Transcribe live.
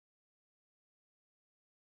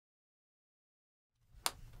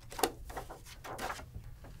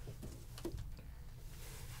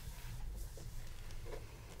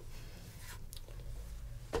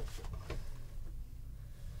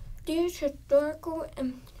These historical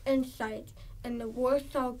insights in the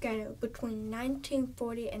Warsaw Ghetto between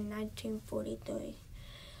 1940 and 1943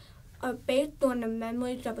 are based on the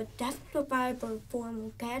memories of a death survivor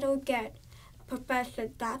from Ghetto Get, Professor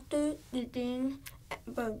Dr. Eugene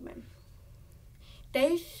Bergman.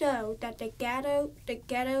 They show that the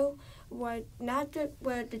ghetto was not just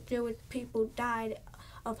where the Jewish people died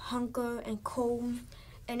of hunger and cold,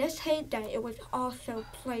 and it's hate that it was also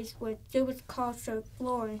a place where Jewish culture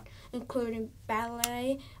flourished, including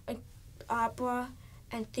ballet, opera,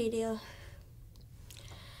 and theater.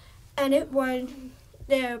 And it was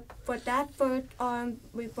there for that first armed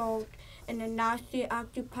revolt in the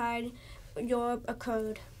Nazi-occupied Europe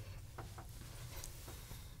occurred.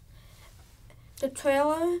 The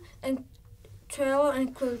trailer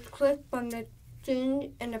includes clips from the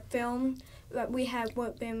scenes in the film that we have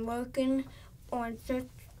been working on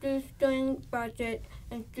shoestring budget,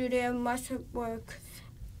 and studio much of work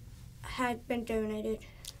has been donated.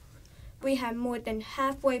 We have more than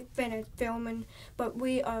halfway finished filming, but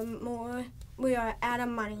we are out of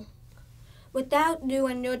money. Without you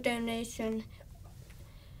and your donation,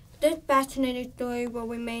 this fascinating story will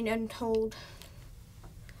remain untold.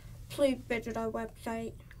 Please visit our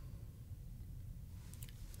website.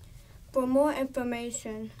 For more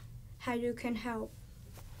information, how you can help,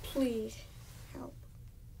 please